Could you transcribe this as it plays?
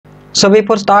So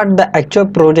before start the actual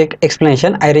project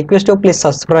explanation, I request you please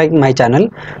subscribe my channel.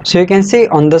 So you can see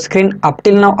on the screen up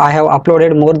till now I have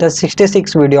uploaded more than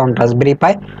 66 video on Raspberry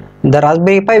Pi. The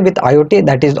Raspberry Pi with IoT,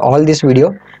 that is all this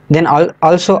video. Then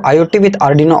also IoT with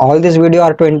Arduino, all this video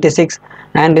are 26.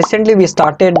 And recently we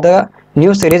started the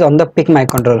new series on the PIC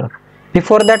microcontroller.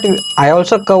 Before that I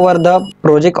also cover the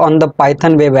project on the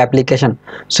Python web application.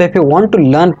 So if you want to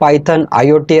learn Python,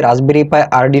 IoT, Raspberry Pi,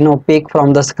 Arduino, PIC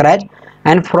from the scratch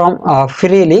and from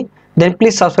freely, then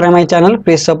please subscribe my channel,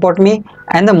 please support me.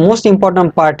 And the most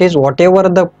important part is whatever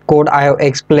the code I have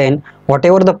explained,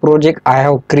 whatever the project I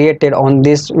have created on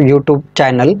this YouTube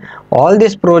channel, all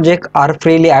these projects are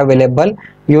freely available.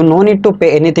 You no need to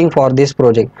pay anything for this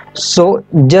project. So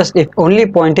just if only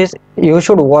point is you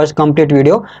should watch complete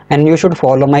video and you should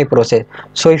follow my process.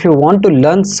 So if you want to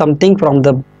learn something from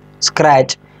the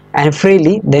scratch and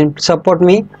freely, then support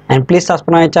me and please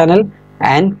subscribe my channel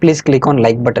and please click on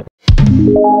like button.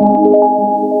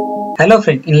 Hello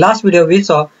friend, in last video we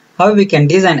saw how we can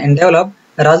design and develop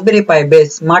a Raspberry Pi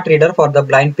based smart reader for the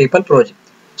blind people project.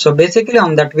 So basically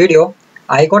on that video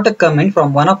I got a comment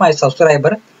from one of my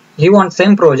subscriber. He wants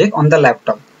same project on the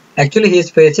laptop. Actually he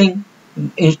is facing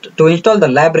to install the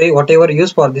library whatever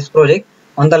used for this project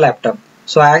on the laptop.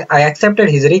 So I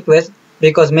accepted his request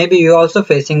because maybe you also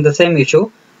facing the same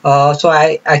issue. So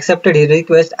I accepted his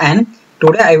request and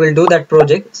today I will do that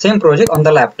same project on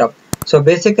the laptop. So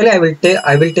basically I will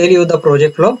tell you the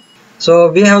project flow.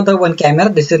 So we have the one camera.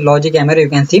 This is logic camera. You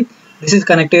can see this is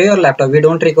connected to your laptop. We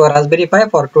don't require Raspberry Pi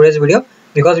for today's video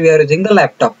because we are using the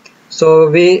laptop. So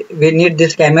we need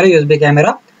this camera, USB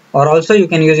camera, or also you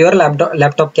can use your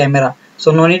laptop camera.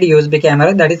 So no need USB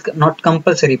camera. That is not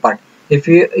compulsory part. If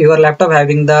your laptop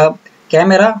having the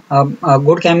camera, a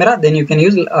good camera, then you can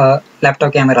use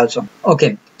laptop camera also.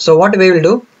 Okay. So what we will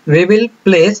do? We will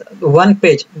place one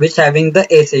page which having the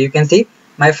essay. You can see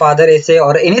my father essay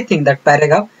or anything, that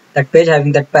paragraph, that page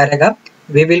having that paragraph,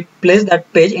 we will place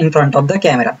that page in front of the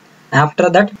camera.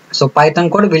 After that, so Python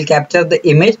code will capture the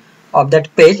image of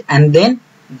that page, and then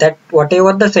that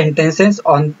whatever the sentences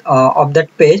on of that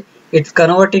page, it's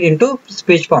converted into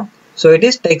speech form. So it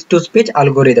is text to speech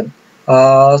algorithm.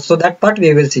 So that part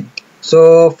we will see.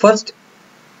 So first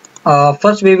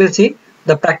we will see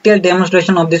the practical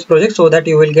demonstration of this project so that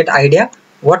you will get idea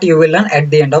what you will learn at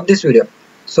the end of this video.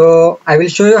 So I will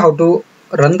show you how to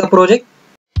run the project.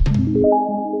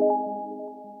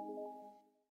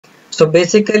 So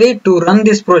basically to run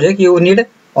this project you need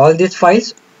all these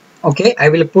files. Okay, I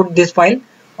will put this file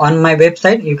on my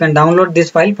website. You can download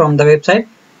this file from the website.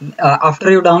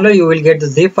 After you download, you will get the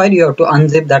zip file. You have to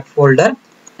unzip that folder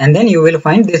and then you will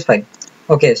find this file.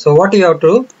 Okay, so what you have to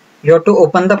do? You have to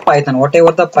open the Python,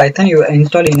 whatever the Python you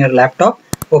install in your laptop.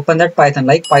 Open that Python,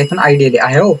 like Python ideally.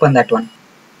 I have opened that one.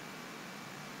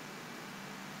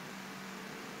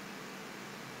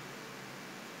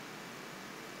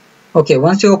 Okay,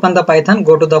 once you open the Python,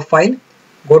 go to the file,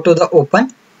 go to the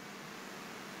open.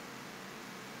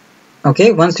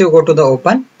 Okay, once you go to the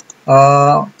open,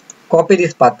 copy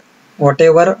this path,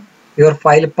 whatever your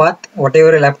file path,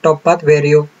 whatever laptop path where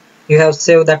you have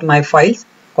saved that my files,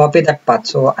 copy that path.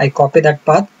 So I copy that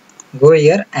path, go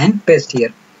here and paste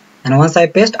here, and once I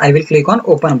paste I will click on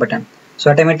open button.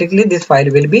 So automatically this file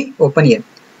will be open here.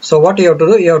 So what you have to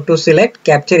do, you have to select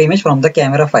capture image from the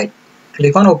camera file,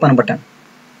 click on open button.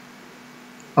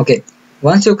 Okay,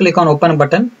 once you click on open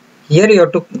button, here you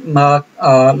have to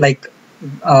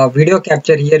video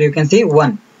capture. Here you can see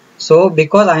 1. So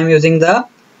because I am using the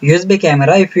USB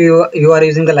camera, if you are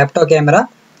using the laptop camera,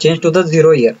 change to the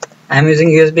 0 here. I am using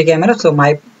USB camera, so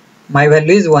my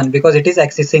value is 1 because it is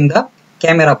accessing the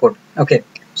camera port. Okay,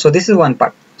 so this is one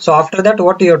part. So after that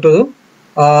what you have to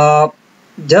do,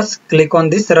 just click on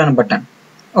this run button.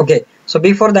 Okay, so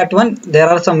before that one there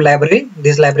are some library,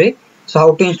 this library. So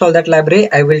how to install that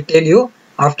library I will tell you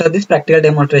after this practical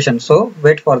demonstration, so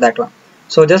wait for that one.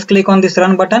 So just click on this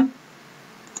run button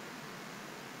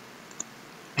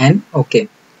and okay,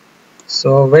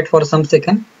 so wait for some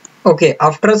second. Okay,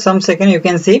 after some second you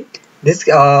can see this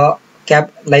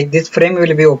this frame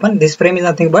will be open. This frame is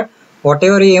nothing but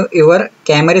whatever your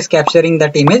camera is capturing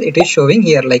that image, it is showing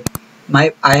here. Like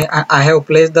I have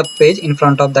placed the page in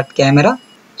front of that camera,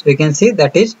 so you can see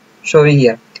that is showing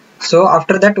here. So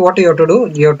after that what you have to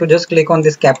do, you have to just click on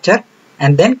this capture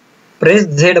and then press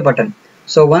Z button.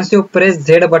 So once you press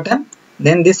Z button,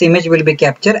 then this image will be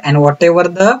captured, and whatever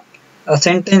the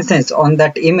sentences on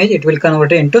that image, it will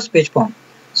convert it into speech form.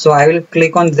 So I will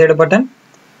click on Z button.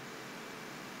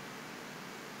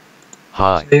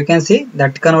 Hi. So you can see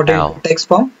that converted into text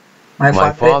form. My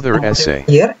father essay.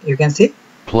 Here you can see.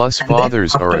 Plus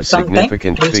fathers are a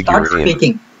significant figure in.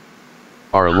 Speaking.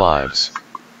 our lives.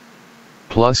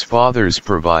 Plus fathers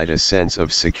provide a sense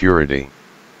of security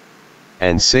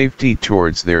and safety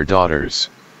towards their daughters.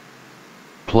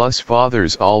 Plus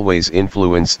fathers always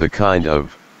influence the kind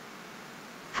of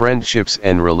friendships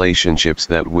and relationships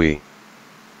that we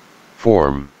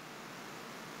form.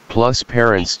 Plus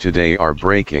parents today are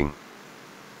breaking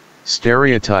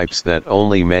stereotypes that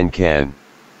only men can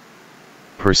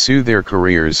pursue their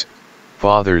careers.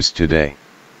 Fathers today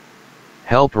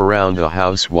help around the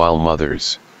house while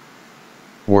mothers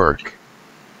work.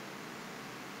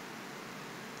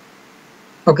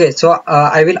 Okay, so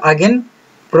I will again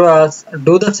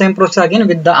do the same process again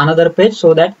with the another page,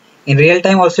 so that in real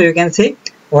time also you can see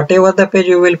whatever the page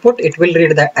you will put, it will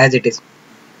read that as it is.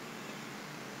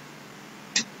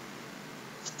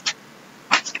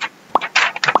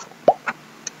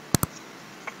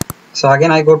 So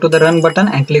again I go to the run button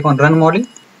and click on run model.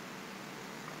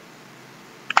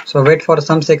 So wait for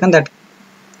some second, that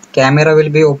camera will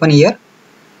be open here.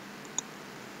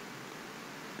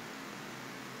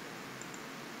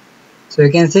 So you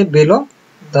can see below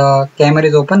the camera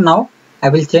is open. Now I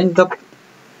will change the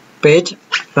page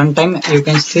runtime. You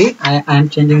can see I am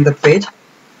changing the page.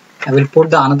 I will put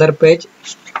the another page.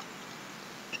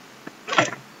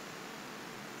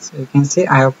 So you can see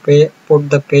I have put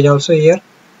the page also here.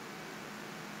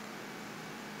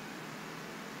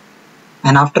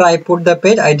 And after I put the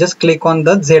page, I just click on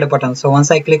the Z button. So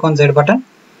once I click on Z button,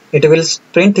 it will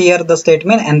print here the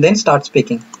statement and then start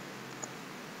speaking.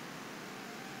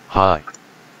 Hi.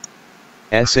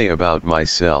 Essay about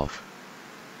myself.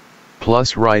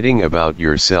 Plus writing about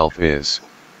yourself is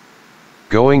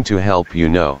going to help you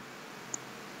know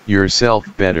yourself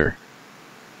better.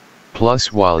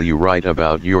 Plus while you write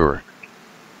about your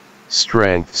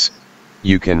strengths,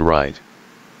 you can write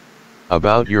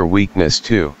about your weakness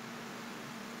too.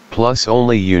 Plus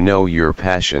only you know your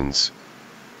passions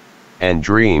and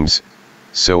dreams,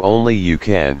 so only you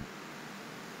can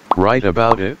write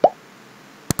about it.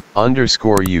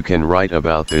 Underscore you can write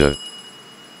about the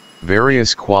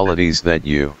various qualities that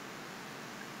you.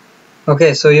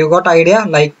 Okay, so you got idea.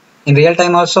 Like in real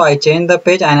time also I change the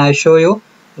page and I show you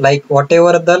like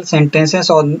whatever the sentences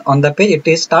on the page, it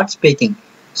is start speaking.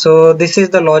 So this is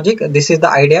the logic, this is the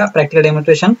idea, practical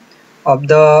demonstration of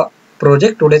the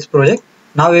project, today's project.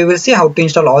 Now we will see how to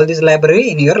install all this library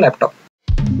in your laptop.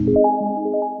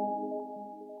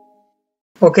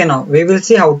 Okay, now we will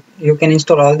see how you can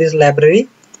install all this library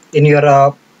in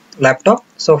your laptop.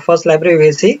 So first library we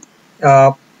will see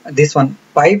this one,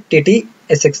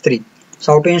 pipettsx3.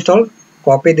 So how to install?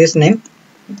 Copy this name.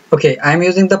 Okay, I am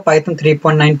using the Python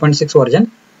 3.9.6 version.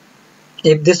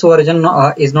 If this version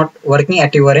is not working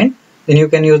at your end, then you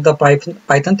can use the Python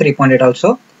 3.8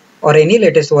 also, or any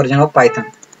latest version of Python.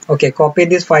 Okay, copy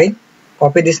this file,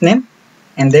 copy this name,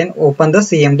 and then open the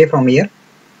CMD from here.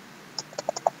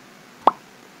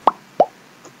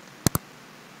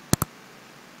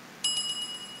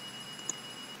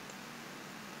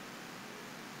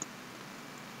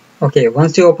 Okay,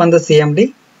 once you open the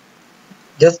CMD,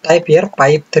 just type here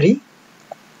pipe3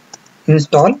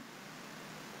 install,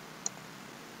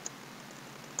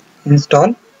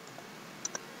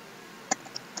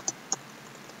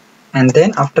 and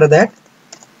then after that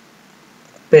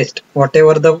paste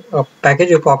whatever the package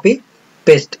you copy,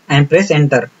 paste and press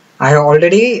enter. I have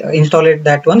already installed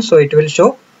that one, so it will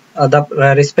show the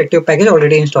respective package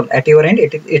already installed. At your end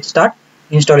it start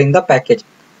installing the package.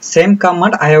 Same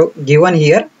command I have given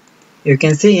here, you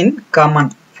can see in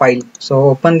command file. So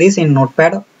open this in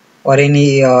notepad or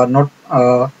any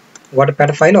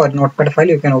WordPad file or notepad file.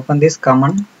 You can open this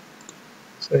command.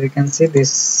 So you can see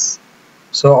this.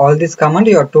 So all this command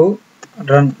you have to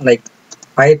run, like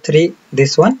pipe3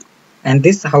 this one, and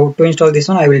this how to install this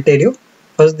one I will tell you.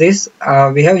 First this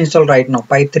we have installed right now,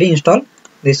 pipe3 install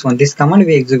this one, this command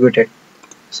we executed.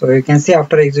 So you can see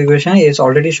after execution it's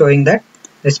already showing that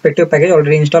respective package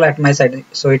already installed at my side,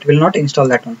 so it will not install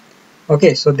that one.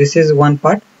 Okay, so this is one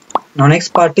part. Now next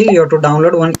part is you have to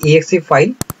download one exe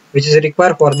file which is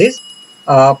required for this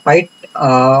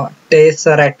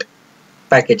pytesseract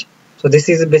package. So this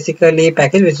is basically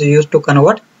package which is used to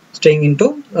convert string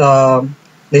into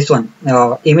this one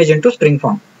image into string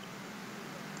form.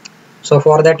 So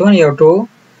for that one you have to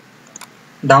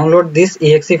download this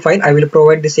exe file. I will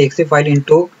provide this exe file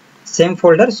into same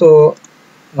folder. So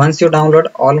once you download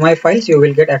all my files, you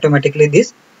will get automatically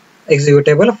this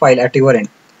executable file at your end.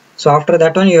 So after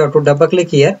that one you have to double click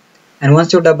here, and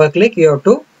once you double click you have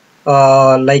to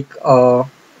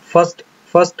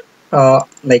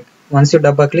once you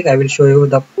double click I will show you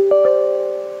the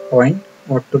point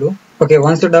what to do. Okay,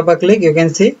 once you double click you can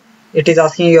see it is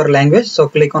asking your language, so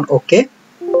click on OK,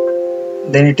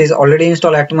 then it is already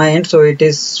installed at my end, so it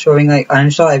is showing I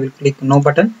uninstall. I will click no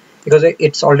button because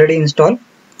it's already installed.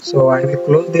 So I will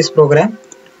close this program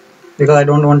because I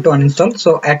don't want to uninstall.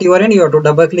 So at your end you have to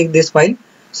double click this file.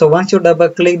 So once you double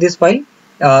click this file,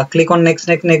 click on next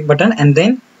button, and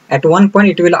then at one point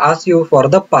it will ask you for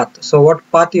the path. So what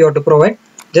path you have to provide?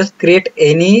 Just create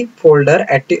any folder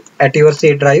at your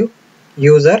C drive,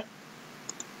 user,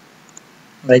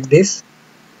 like this,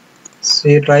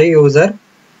 C drive user,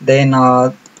 then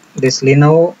this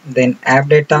Lenovo, then app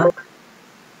data,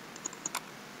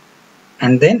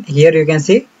 and then here you can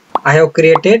see I have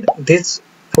created this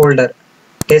folder,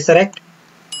 tesseract.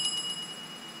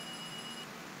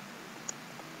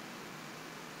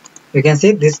 You can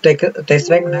see this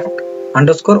tesseract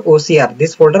underscore OCR,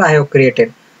 this folder I have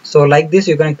created. So like this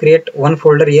you can create one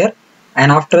folder here,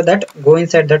 and after that go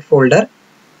inside that folder.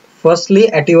 Firstly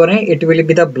at your end it will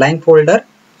be the blank folder,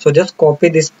 so just copy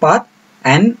this path,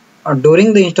 and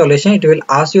during the installation it will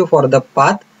ask you for the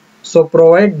path, so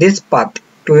provide this path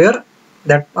to your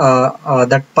that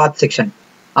path section.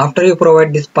 After you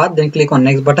provide this path, then click on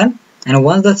next button, and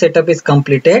once the setup is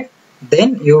completed,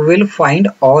 then you will find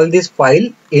all this file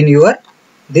in your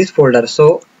this folder.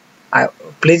 So I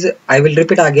will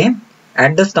repeat again.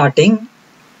 At the starting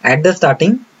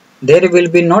there will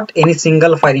be not any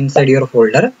single file inside your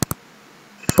folder.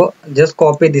 Just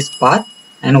copy this path,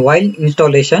 and while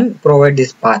installation provide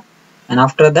this path, and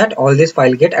after that all this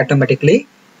file get automatically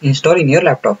installed in your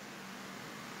laptop.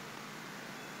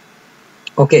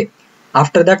 Okay,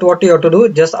 after that what you have to do,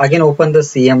 just again open the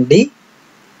CMD.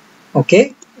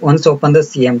 Okay, once open the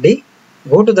CMD,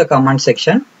 go to the command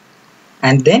section,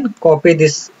 and then copy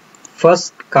this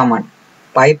first command,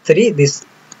 pipe3, this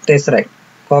tesseract.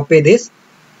 Copy this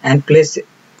and paste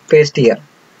here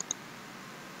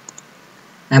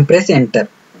and press enter.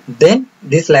 Then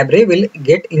this library will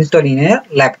get installed in your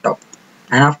laptop,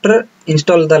 and after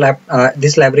install the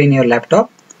this library in your laptop,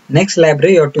 next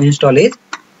library you have to install is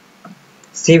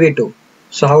CV2.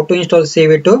 So how to install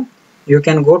CV2? You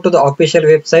can go to the official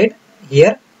website.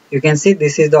 Here you can see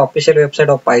this is the official website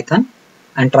of Python,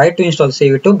 and try to install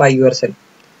CV2 by yourself.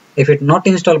 If it not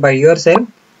installed by yourself,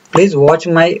 please watch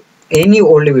my any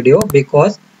old video,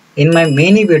 because in my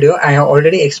many video I have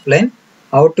already explained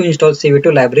how to install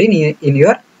CV2 library in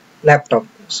your laptop.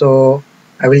 So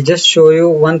I will just show you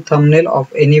one thumbnail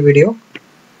of any video,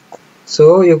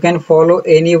 so you can follow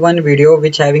any one video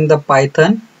which having the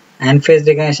Python and face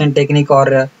recognition technique,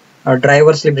 or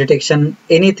driver slip detection,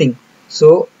 anything.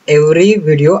 So every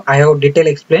video I have detail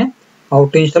explain how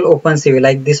to install OpenCV.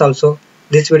 Like this also,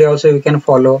 this video also you can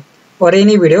follow, or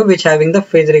any video which having the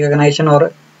face recognition,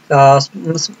 or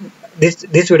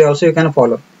this video also you can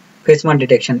follow, face mark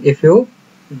detection, if you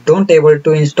don't able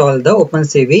to install the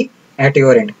OpenCV at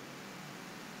your end.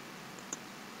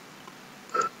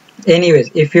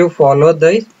 Anyways, if you follow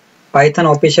the Python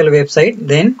official website,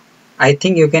 then I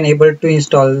think you can able to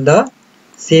install the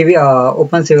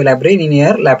OpenCV library in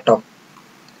your laptop.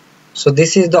 So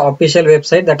this is the official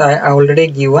website that I already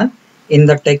given in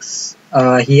the text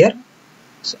here,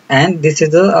 and this is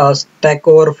the Stack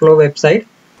Overflow website,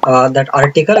 that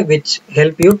article which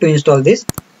help you to install this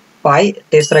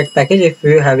tesseract package if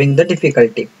you having the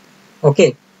difficulty.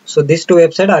 Okay, so these two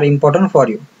websites are important for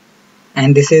you,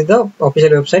 and this is the official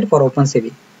website for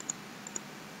OpenCV.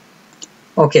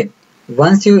 Okay,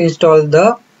 once you install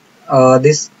the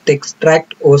this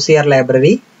tesseract OCR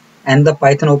library and the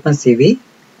Python OpenCV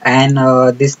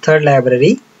and this third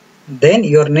library, then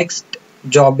your next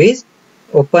job is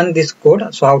open this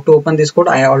code. So how to open this code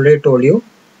I already told you.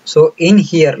 So in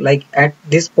here, like at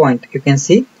this point, you can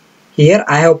see here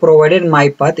I have provided my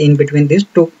path in between these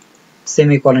two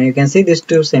semicolon. You can see these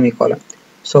two semicolon.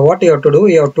 So what you have to do,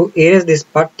 you have to erase this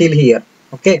part till here.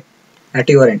 Okay, at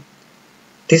your end,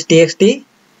 this txt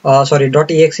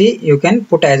 .exe you can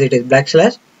put as it is,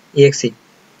 \exe.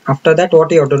 After that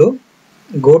what you have to do,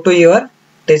 go to your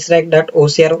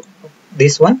tesseract.ocr,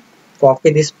 this one,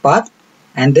 copy this path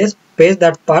and this paste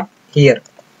that part here.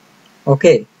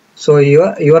 Okay, so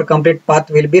your complete path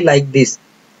will be like this.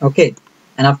 Okay,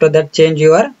 and after that change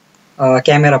your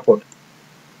camera port.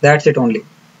 That's it only.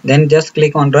 Then just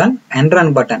click on run and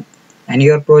run button, and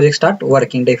your project start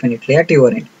working definitely at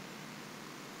your end.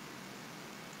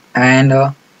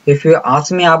 And if you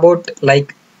ask me about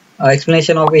like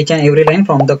explanation of each and every line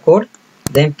from the code,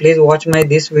 then please watch my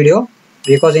this video,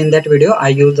 because in that video I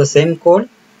use the same code,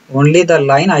 only the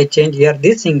line I change here,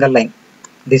 this single line,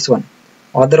 this one.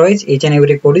 Otherwise each and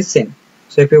every code is same.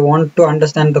 So if you want to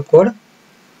understand the code,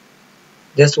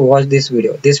 just watch this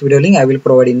video. This video link I will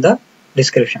provide in the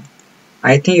description.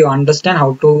 I think you understand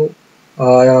how to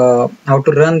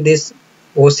run this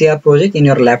OCR project in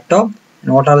your laptop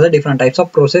and what are the different types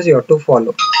of process you have to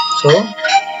follow. So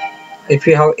if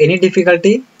you have any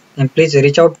difficulty, then please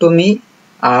reach out to me.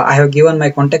 I have given my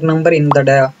contact number in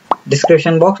the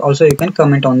description box. Also, you can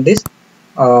comment on this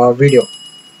video.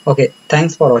 Okay,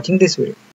 thanks for watching this video.